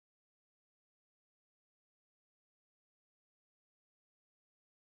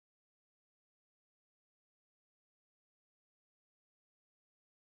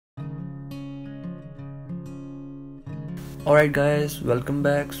Alright guys, welcome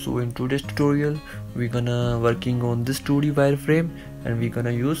back. So in today's tutorial we're gonna working on this 2D wireframe and we're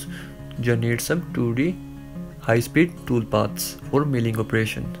gonna generate some 2D high-speed toolpaths for milling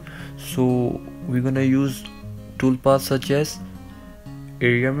operation. So we're gonna use toolpaths such as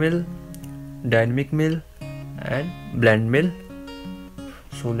area mill, dynamic mill and blend mill.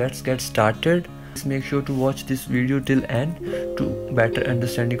 So let's get started. Please make sure to watch this video till end to better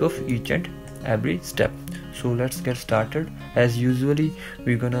understanding of each and every step. So let's get started. As usually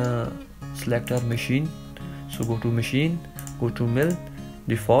we're gonna select our machine. So go to machine, go to mill,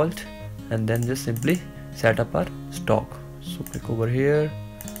 default, and then just simply set up our stock. So click over here.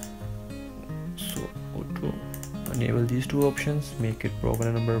 So go to enable these two options, make it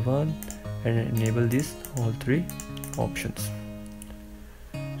program number 1 and enable these all three options.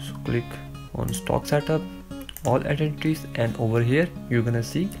 So click on stock setup, all identities, and over here you're gonna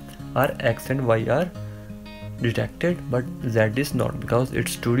see our X and Y are detected but Z is not because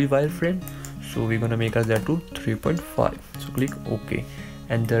it's 2D wireframe. So we're gonna make our Z to 3.5. So click OK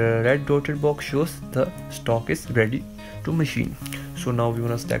and the red dotted box shows the stock is ready to machine. So now we're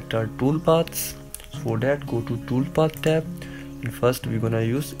gonna select our toolpaths. So for that go to toolpath tab and first we're gonna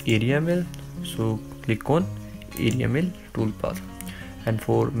use area mill. So click on area mill toolpath, and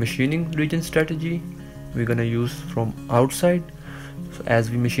for machining region strategy we're gonna use from outside. So as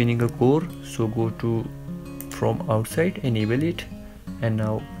we machining a core, so go to from outside, enable it, and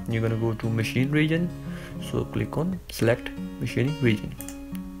now you're gonna go to machine region. So click on select machining region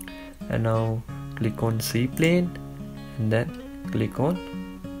and now click on C plane and then click on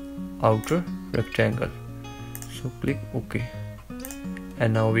outer rectangle. So click OK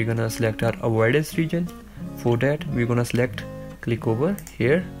and now we're gonna select our avoidance region. For that we're gonna click over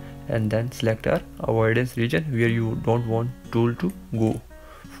here and then select our avoidance region where you don't want tool to go.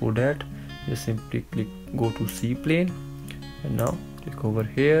 For that just simply go to C plane and now click over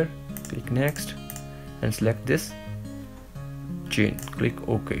here, click next and select this chain, click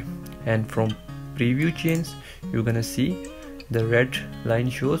OK, and from preview chains you're gonna see the red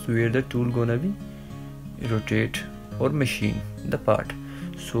line shows where the tool gonna be rotate or machine the part.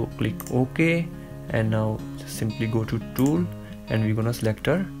 So click OK and now just simply go to tool and we're gonna select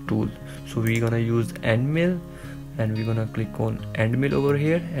our tool. So we're gonna use end mill and we're gonna click on end mill over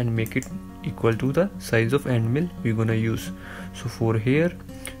here and make it equal to the size of end mill we're gonna use. So for here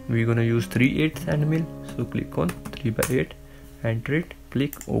we're gonna use 3/8 end mill. So click on 3/8, enter it,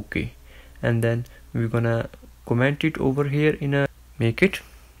 click OK, and then we're gonna comment it over here in a make it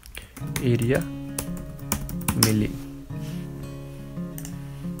area milling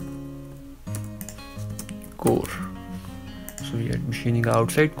core. So we are machining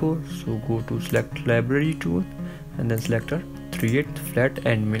outside core, so go to select library tool and then select our 3/8 flat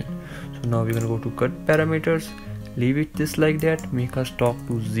end mill. So now we're gonna go to cut parameters, leave it just like that, make our stock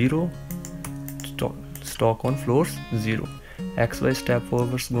to 0, stock on floors 0, XY step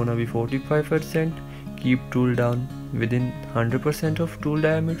forwards gonna be 45%, keep tool down within 100% of tool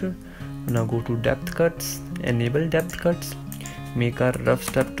diameter. Now go to depth cuts, enable depth cuts, make our rough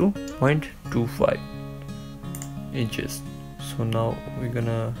step to 0.25 inches. So now we're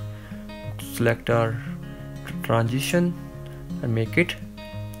gonna select our transition and make it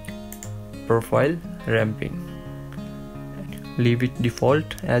profile ramping, leave it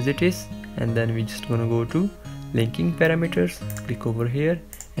default as it is, and then we're just gonna go to linking parameters, click over here,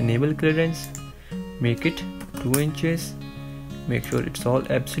 enable clearance, make it 2 inches, make sure it's all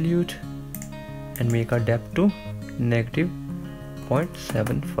absolute, and make our depth to negative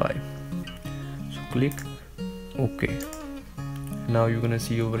 0.75. So click OK. Now you're gonna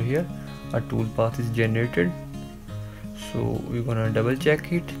see over here a toolpath is generated. So we're gonna double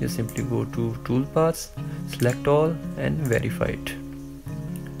check it. Just simply go to toolpaths, select all and verify it.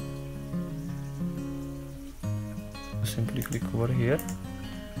 Simply click over here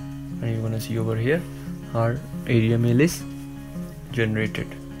and you're gonna see over here our area mill is generated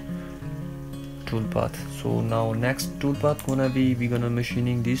toolpath. So now next toolpath gonna be we're gonna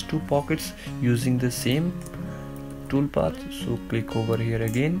machining these two pockets using the same toolpath. So click over here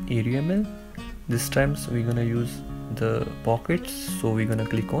again, area mill. This time so we're gonna use the pockets. So we're gonna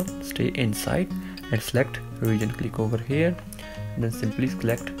click on stay inside and select region, click over here and then simply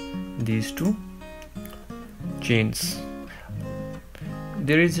select these two chains.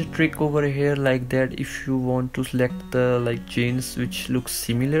 There is a trick over here like that. If you want to select the chains which look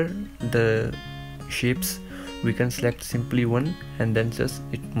similar, the shapes, we can select simply one and then just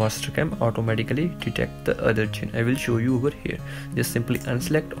Mastercam automatically detect the other chain. I will show you over here. Just simply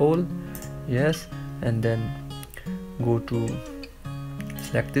unselect all, yes, and then go to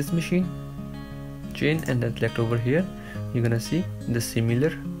select this machine chain and then select over here you're gonna see the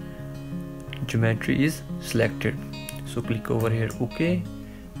similar geometry is selected. So click over here OK,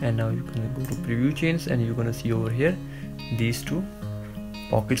 and now you can go to preview chains, and you're gonna see over here these two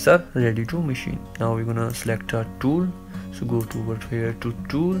pockets are ready to machine. Now we're gonna select our tool, so go to over here to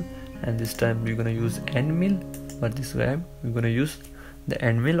tool, and this time we're gonna use end mill, but this time we're gonna use the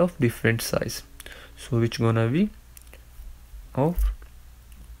end mill of different size, so which gonna be of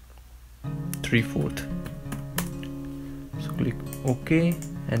 3/4. So click OK,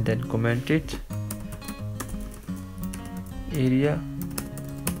 and then comment it, area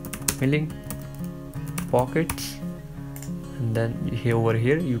milling pockets, and then here over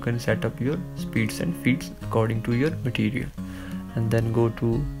here you can set up your speeds and feeds according to your material, and then go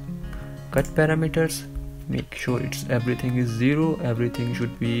to cut parameters, make sure it's everything is 0, everything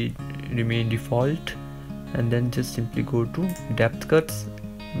should be remain default, and then just simply go to depth cuts,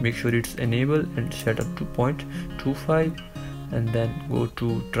 make sure it's enabled and set up to 0.25, and then go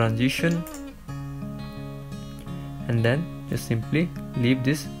to transition, and then just simply leave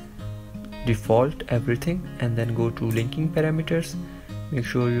this default everything, and then go to linking parameters, make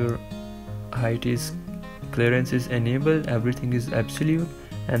sure your height is clearance is enabled, everything is absolute,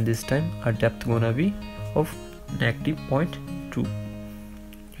 and this time our depth gonna be of -0.2,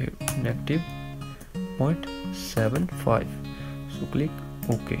 -0.75. so click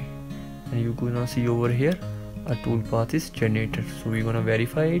OK, and you're gonna see over here a tool path is generated. So we're gonna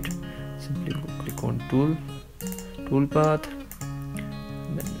verify it, simply click on tool path,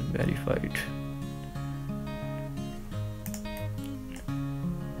 and then verify it.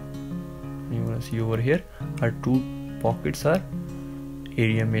 You're gonna see over here our two pockets are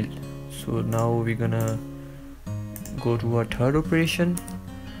area mill. So now we're gonna go to our third operation,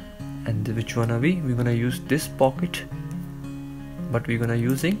 and which wanna be, we're gonna use this pocket, but we're gonna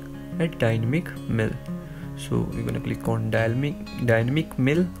using a dynamic mill. So we're gonna click on dynamic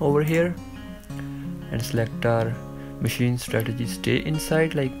mill over here, and select our machine strategy stay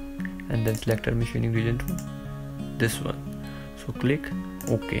inside, like, and then select our machining region to this one. So click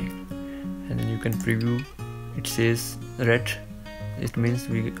OK, and then you can preview, it says red, it means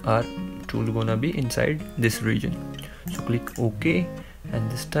our tool gonna be inside this region. So click OK,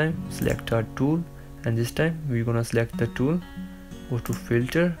 and this time select our tool, and this time we're gonna select the tool, go to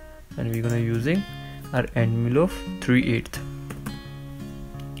filter, and we're gonna using our end mill of 3/8.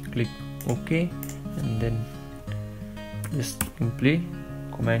 Click OK, and then just simply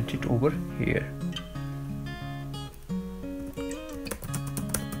comment it over here.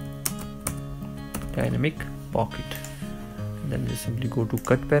 Dynamic pocket, and then just simply go to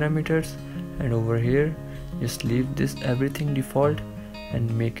cut parameters, and over here just leave this everything default and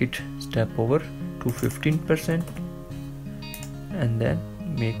make it step over to 15%, and then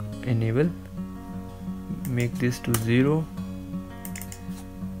make this to 0,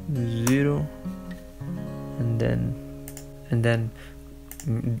 and then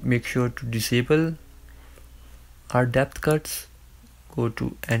make sure to disable our depth cuts, go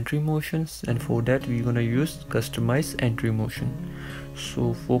to entry motions, and for that we're gonna use customize entry motion.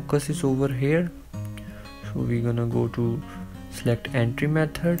 So focus is over here, so we're gonna go to select entry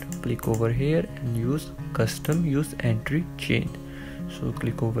method, click over here and use custom use entry chain. So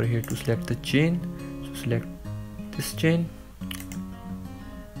click over here to select the chain, so select this chain,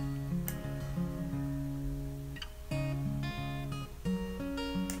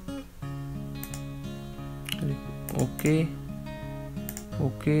 click OK,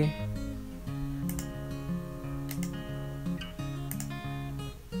 OK,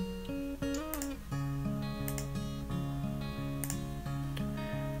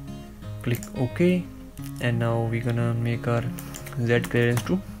 click OK, and now we're gonna make our Z clearance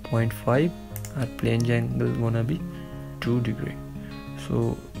to 0.5, our plane angle gonna be 2 degree.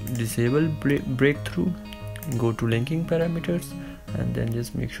 So disable breakthrough, go to linking parameters, and then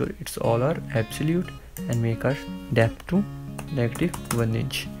just make sure it's all are absolute, and make our depth to -1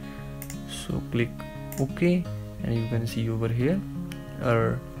 inch. So click OK, and you can see over here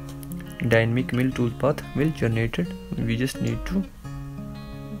our dynamic mill toolpath will generated. We just need to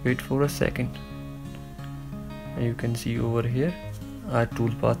wait for a second, and you can see over here our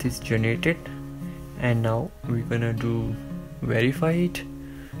toolpath is generated, and now we're gonna do verify it.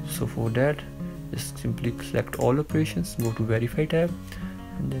 So for that just simply select all operations, go to verify tab,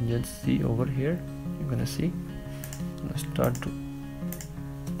 and then just see over here, you're gonna see start to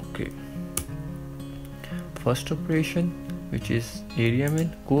OK. First operation, which is area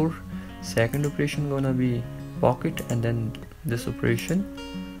mill core, second operation gonna be pocket, and then this operation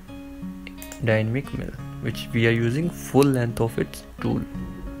dynamic mill, which we are using full length of its tool,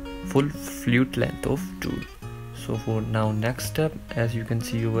 full flute length of tool. So for now, next step, as you can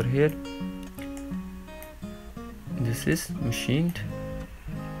see over here, this is machined,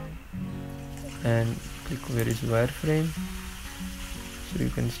 and click where is wireframe. So you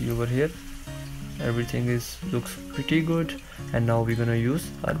can see over here everything looks pretty good, and now we're gonna use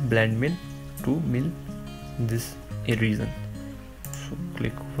our blend mill to mill this region. So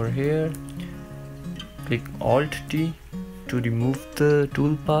click over here, click Alt T to remove the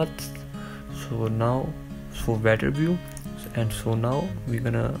tool paths. So now for better view, and so now we're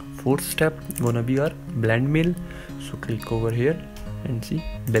gonna fourth step gonna be our blend mill. So click over here and see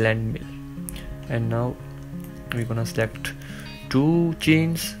blend mill, and now we're gonna select two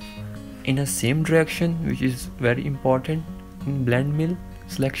chains in a same direction, which is very important in blend mill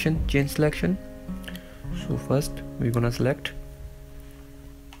selection, chain selection. So first we're gonna select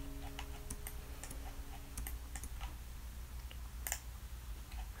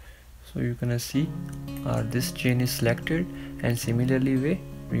so you're gonna see this chain is selected, and similarly way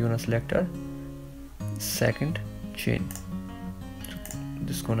we're gonna select our second chain. So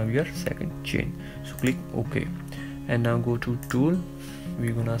this is gonna be our second chain. So click OK, and now go to tool.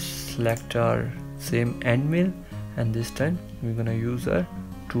 We're gonna select our same end mill, and this time we're gonna use our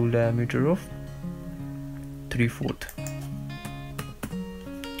tool diameter of 3/4.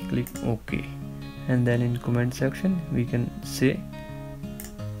 Click OK, and then in comment section we can say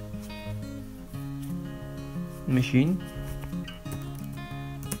machine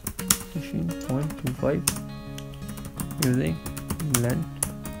 0.25 using blend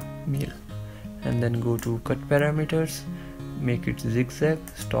mill, and then go to cut parameters, make it zigzag,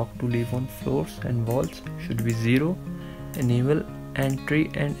 stock to leave on floors and walls should be 0, enable entry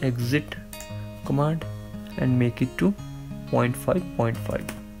and exit command and make it to 0.5.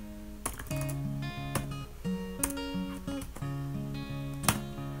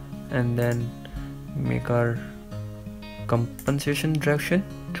 And then make our compensation direction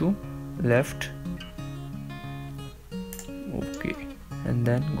to left. Okay, and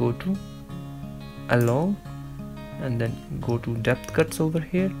then go to along, and then go to depth cuts over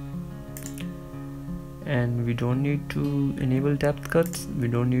here, and we don't need to enable depth cuts, we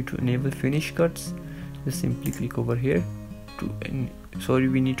don't need to enable finish cuts. Just simply click over here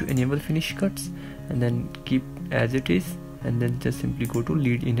we need to enable finish cuts, and then keep as it is, and then just simply go to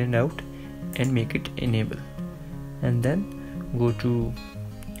lead in and out and make it enable, and then go to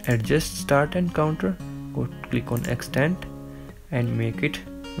adjust start and counter, click on extend and make it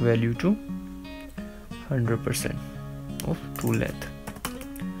value to 100% of tool length.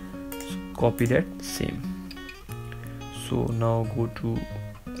 So copy that same. So now go to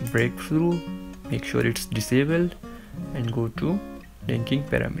breakthrough, make sure it's disabled, and go to linking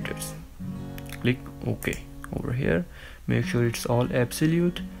parameters. Click OK over here, make sure it's all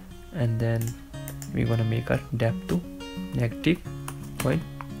absolute, and then we're gonna make our depth to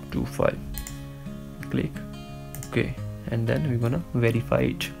 -0.25. Click OK, and then we're gonna verify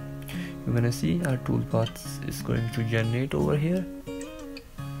it. You're gonna see our toolpaths is going to generate over here.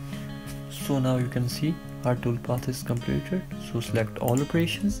 So now you can see our toolpath is completed. So select all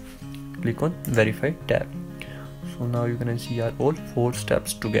operations, click on verify tab. So now you're gonna see our all 4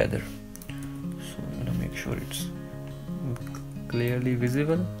 steps together. So I'm gonna make sure it's clearly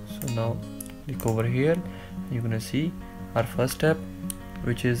visible. So now click over here, you're gonna see our first step,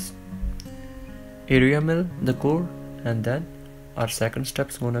 which is area mill the core, and then our second step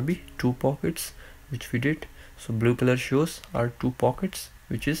is gonna be 2 pockets, which we did. So blue color shows our 2 pockets,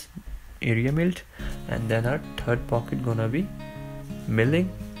 which is area milled, and then our third pocket gonna be milling.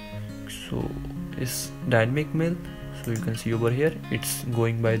 So it's dynamic mill. So you can see over here it's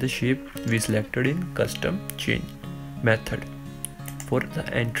going by the shape we selected in custom chain method for the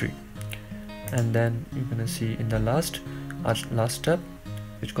entry. And then you're gonna see in the our last step,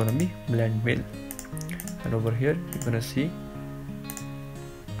 it's gonna be blend mill, and over here you're gonna see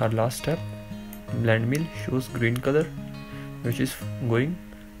our last step, blend mill shows green color, which is going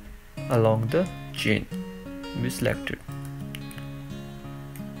along the chain we selected.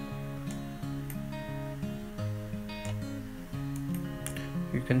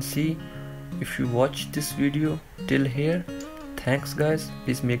 You can see, if you watch this video till here, thanks guys.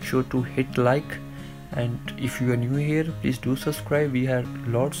 Please make sure to hit like, and if you are new here, please do subscribe. We have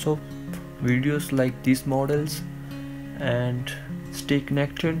lots of videos like these models, and stay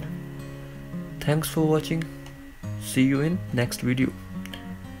connected. Thanks for watching. See you in next video.